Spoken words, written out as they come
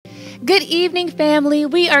Good evening, family.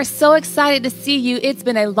 We are so excited to see you. It's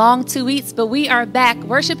been a long 2 weeks, but we are back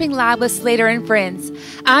worshiping live with Slater and Friends.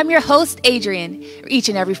 I'm your host, Adrian. Each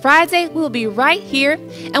and every Friday, we'll be right here,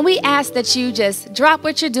 and we ask that you just drop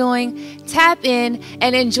what you're doing, tap in,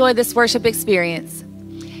 and enjoy this worship experience.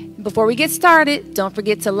 Before we get started, don't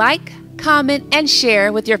forget to like, comment, and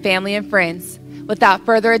share with your family and friends. Without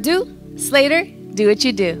further ado, Slater, do what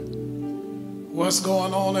you do. What's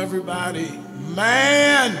going on, everybody?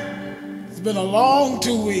 Man! It's been a long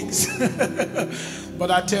 2 weeks, but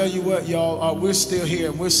I tell you what, y'all, we're still here,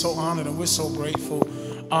 and we're so honored and we're so grateful.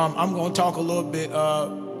 I'm going to talk a little bit,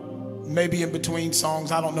 maybe in between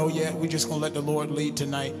songs. I don't know yet. We're just going to let the Lord lead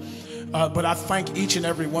tonight. But I thank each and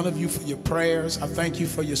every one of you for your prayers. I thank you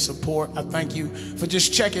for your support. I thank you for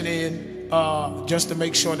just checking in, just to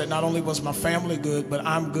make sure that not only was my family good, but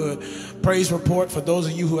I'm good. Praise report for those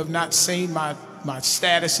of you who have not seen my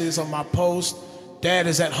statuses on my post. Dad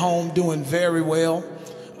is at home doing very well.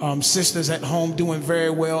 Sister's at home doing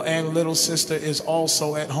very well. And little sister is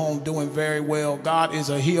also at home doing very well. God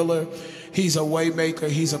is a healer. He's a way maker.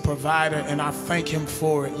 He's a provider. And I thank him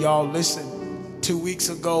for it. Y'all, listen, 2 weeks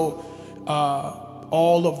ago,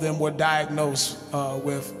 all of them were diagnosed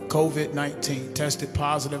with COVID-19, tested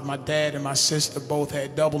positive. My dad and my sister both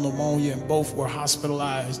had double pneumonia and both were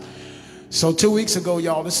hospitalized. So 2 weeks ago,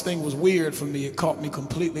 y'all, this thing was weird for me. It caught me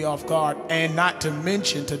completely off guard. And not to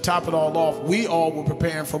mention, to top it all off, we all were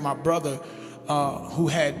preparing for my brother who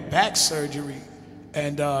had back surgery.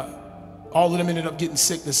 And all of them ended up getting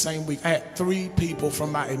sick the same week. I had 3 people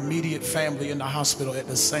from my immediate family in the hospital at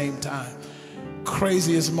the same time.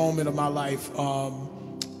 Craziest moment of my life,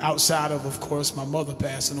 outside of course, my mother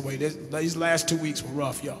passing away. These last 2 weeks were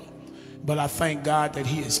rough, y'all. But I thank God that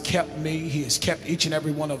he has kept me. He has kept each and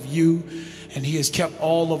every one of you. And he has kept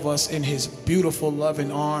all of us in his beautiful,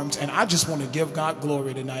 loving arms. And I just want to give God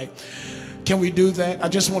glory tonight. Can we do that? I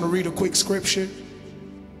just want to read a quick scripture.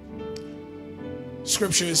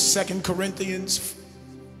 Scripture is 2 Corinthians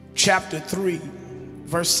chapter 3,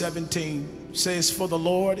 verse 17. It says, "For the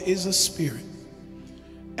Lord is a spirit.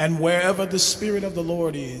 And wherever the Spirit of the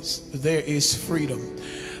Lord is, there is freedom."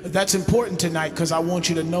 That's important tonight because I want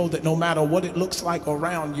you to know that no matter what it looks like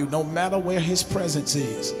around you, no matter where his presence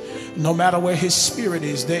is, no matter where his spirit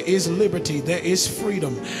is, there is liberty, there is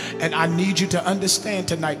freedom. And I need you to understand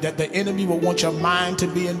tonight that the enemy will want your mind to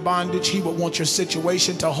be in bondage. He would want your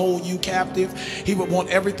situation to hold you captive. He would want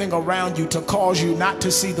everything around you to cause you not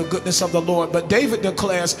to see the goodness of the Lord. But David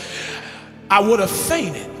declares, "I would have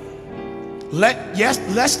fainted,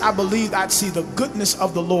 lest I believed I'd see the goodness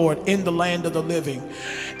of the Lord in the land of the living."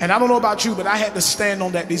 And I don't know about you, but I had to stand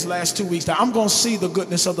on that these last 2 weeks, that I'm going to see the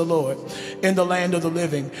goodness of the Lord in the land of the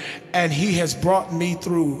living. And he has brought me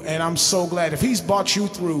through, and I'm so glad. If he's brought you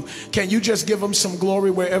through, can you just give him some glory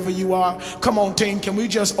wherever you are? Come on, team, can we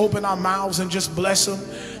just open our mouths and just bless him?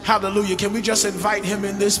 Hallelujah. Can we just invite him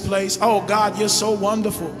in this place? Oh, God, you're so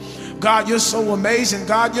wonderful. God, you're so amazing.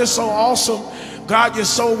 God, you're so awesome. God, you're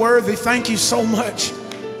so worthy. Thank you so much.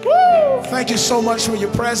 Woo! Thank you so much for your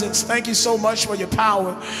presence. Thank you so much for your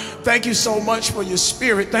power. Thank you so much for your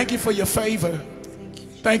spirit. Thank you for your favor.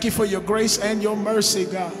 Thank you for your grace and your mercy,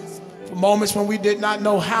 God. For moments when we did not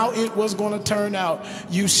know how it was going to turn out,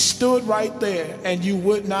 you stood right there and you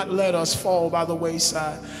would not let us fall by the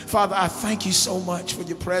wayside. Father, I thank you so much for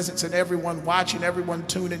your presence and everyone watching, everyone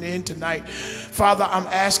tuning in tonight. Father, I'm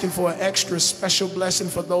asking for an extra special blessing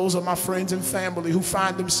for those of my friends and family who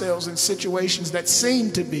find themselves in situations that seem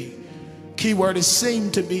to be, keyword is seem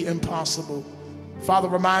to be, impossible. Father,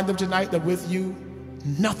 remind them tonight that with you,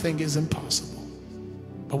 nothing is impossible.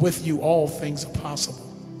 But with you, all things are possible.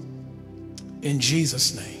 In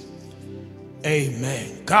Jesus' name,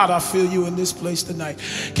 amen. God, I feel you in this place tonight.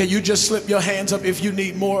 Can you just slip your hands up if you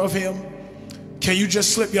need more of him? Can you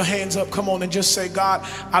just slip your hands up? Come on and just say, "God,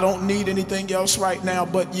 I don't need anything else right now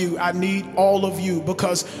but you. I need all of you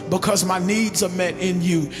because my needs are met in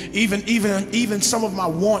you. Even some of my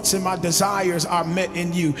wants and my desires are met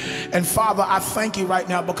in you. And Father, I thank you right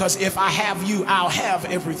now because if I have you, I'll have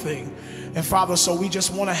everything." And Father, so we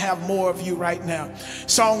just want to have more of you right now.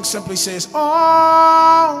 Song simply says,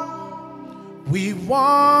 all we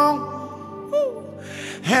want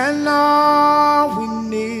and all we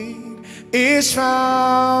need is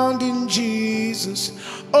found in Jesus.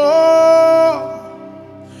 All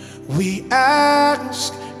we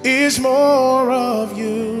ask is more of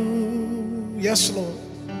you. Yes, Lord.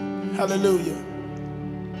 Hallelujah.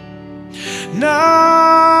 Nothing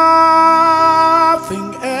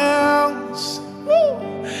else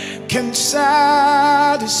can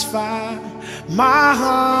satisfy my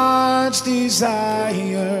heart's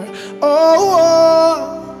desire.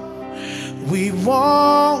 Oh,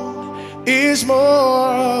 want is more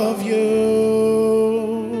of you.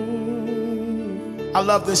 I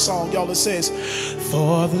love this song, y'all. It says,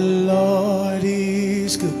 for the Lord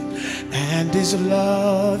is good and his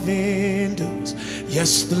love endures.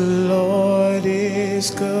 Yes, the Lord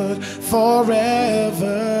is good forever,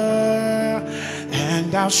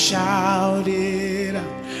 and I'll shout it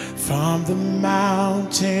out from the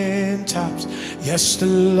mountain tops. Yes, the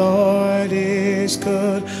Lord is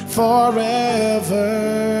good forever.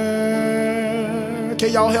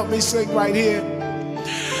 Can y'all help me sing right here?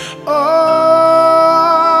 Oh,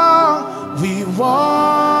 we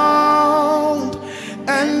want,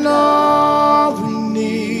 and all we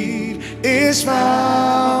need is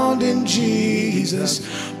found in Jesus.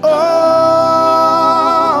 Oh,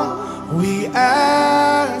 we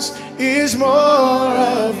ask is more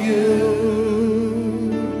of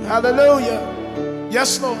you. Hallelujah.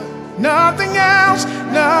 Yes, Lord. Nothing else, nothing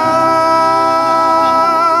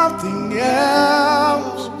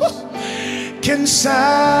else can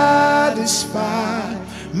satisfy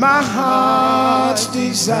my heart's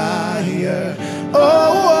desire.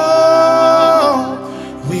 Oh,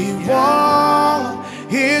 we want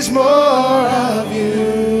is more of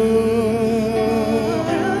you.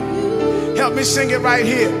 Help me sing it right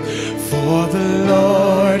here. For the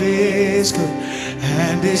Lord is good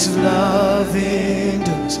and his love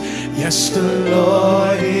endures. Yes, the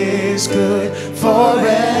Lord is good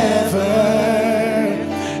forever,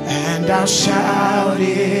 and I'll shout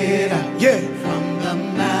it out, yeah, from the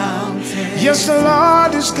mountain. Yes, the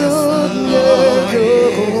Lord is good. Yeah.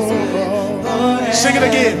 Sing it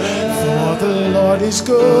again. For the Lord is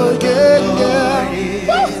good, yeah, yeah.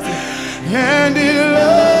 And he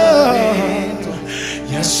loves.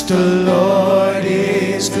 Yes, the Lord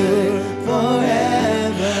is good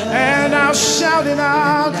forever, and I'll shout it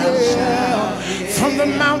out, yeah, from the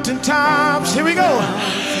mountaintops. Here we go.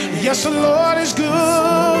 Yes, the Lord is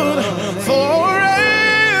good forever.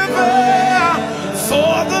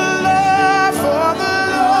 For the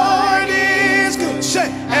Lord is good.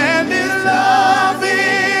 Say, and his love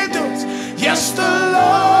endures. Yes, the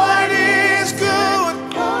Lord is good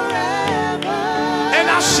forever, and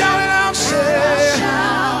I'll shout it out, say,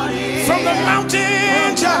 from the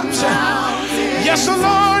mountaintops. Yes, the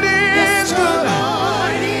Lord is good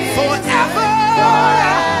forever.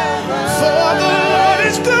 For the Lord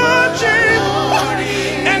is good, Jesus,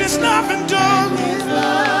 and it's nothing done.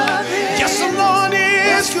 Yes, the Lord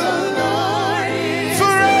is good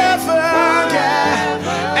forever,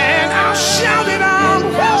 yeah. And I'll shout it out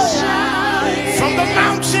from the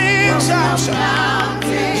mountaintops.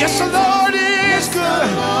 Yes, the Lord is good.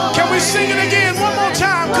 Can we sing it again one more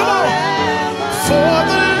time? Come on. For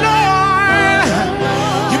the Lord,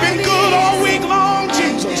 you've been good all week long,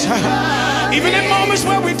 Jesus. Even in moments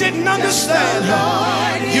where we didn't understand,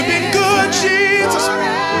 you've been good, Jesus.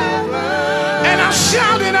 And I'll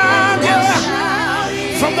shout it out, yeah,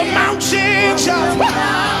 from the mountains.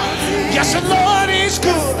 Yes, the Lord is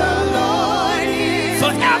good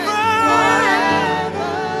forever.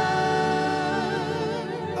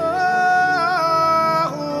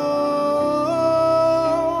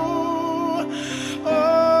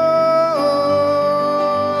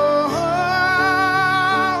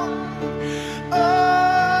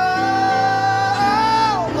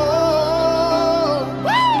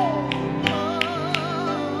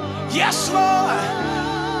 Yes, Lord.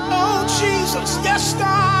 Oh, Jesus. Yes,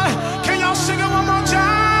 God. Can y'all sing it one more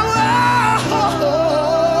time? Oh, oh,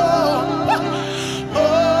 oh,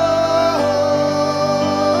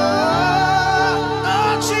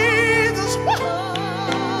 oh, Jesus.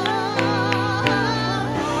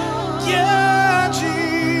 Yeah,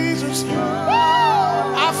 Jesus.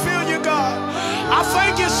 I feel you, God. I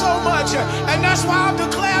thank you so much. And that's why I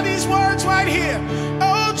declare these words right here.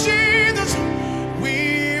 Oh, Jesus.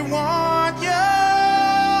 We want you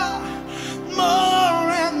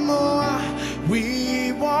more and more.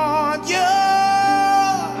 We want you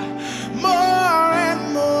more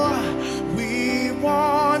and more. We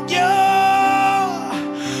want you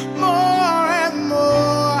more and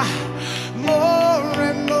more. More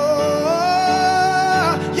and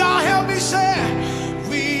more. Y'all help me say,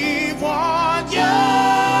 we want you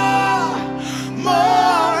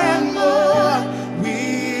more and more.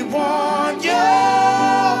 We want you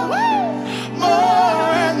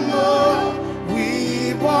more and more. We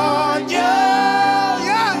want you,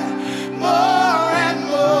 yeah, more and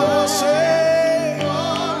more. Say,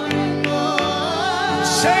 more and more.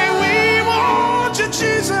 Say, we want you,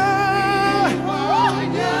 Jesus. More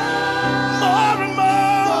and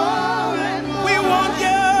more. We want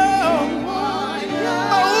you.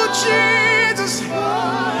 Oh, Jesus.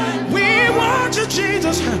 We want you.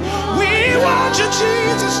 want you,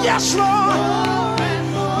 Jesus. Yes, Lord. More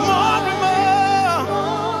and more.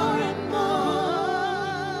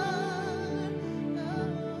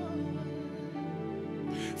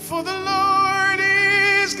 For the Lord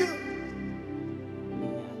is good.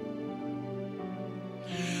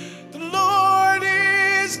 The Lord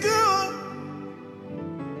is good.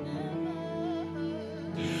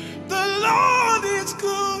 The Lord is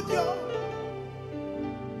good, y'all.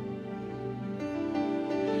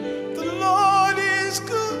 The Lord is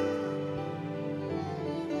good.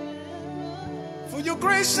 For your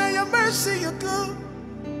grace and your mercy, you're good.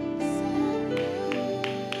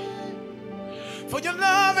 For your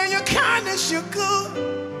love and your kindness, you're good.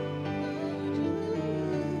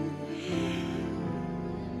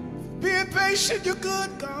 Being patient, you're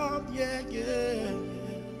good, God. Yeah, yeah.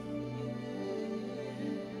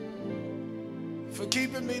 For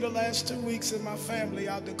keeping me the last 2 weeks in my family,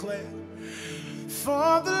 I'll declare.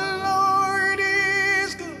 For the Lord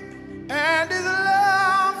is good, and his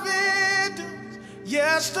love endures.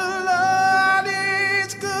 Yes, the Lord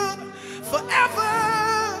is good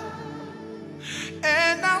forever,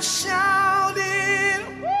 and I'll shout it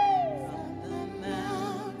from the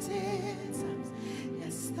mountaintops.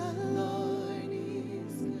 Yes, the Lord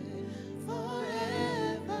is good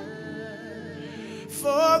forever.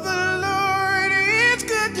 For the Lord is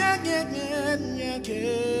good, yeah, yeah, yeah, yeah,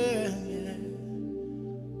 yeah.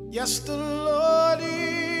 Yes, the Lord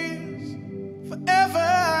is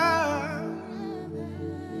forever,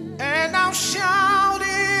 and I'll shout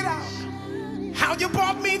it out, how you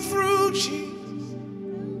brought me through, Jesus.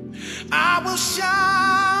 I will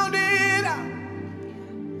shout it out,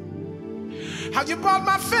 how you brought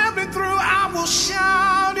my family through. I will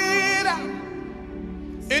shout it out.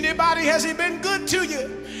 Anybody, has he been good to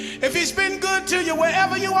you? If he's been good to you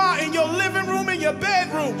wherever you are, in your living room, in your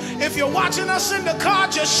bedroom, if you're watching us in the car,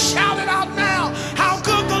 just shout it out now, how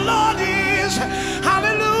good the Lord is.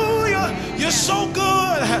 Hallelujah. You're so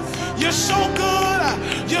good. You're so good.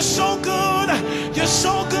 You're so good. You're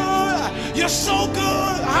so good. You're so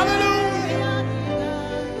good. Hallelujah.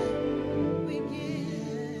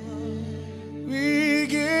 We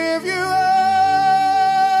give you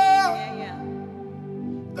all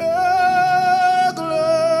the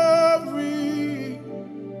glory.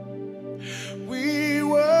 We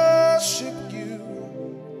worship you,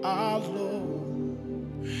 our Lord.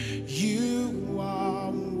 You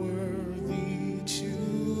are worthy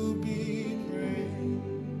to be praised.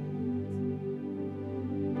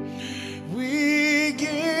 We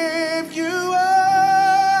give you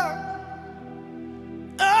all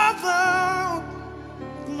of the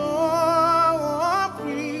glory.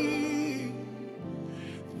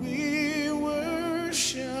 We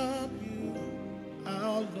worship you,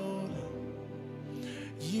 our Lord.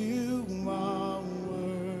 You are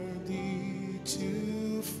worthy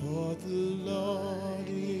to, for the Lord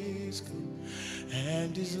is good,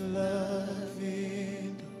 and his love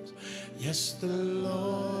endures. Yes, the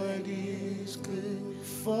Lord is good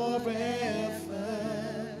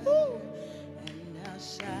forever. Woo. And I'll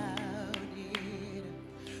shout it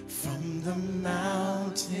from the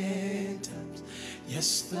mountaintops.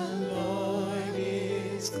 Yes, the Lord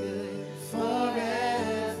is good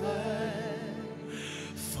forever.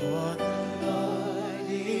 For the Lord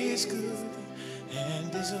is good,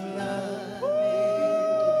 and his love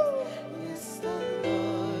endures. Yes, the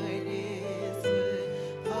Lord is good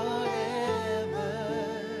forever,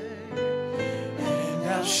 and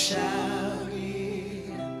I'll shout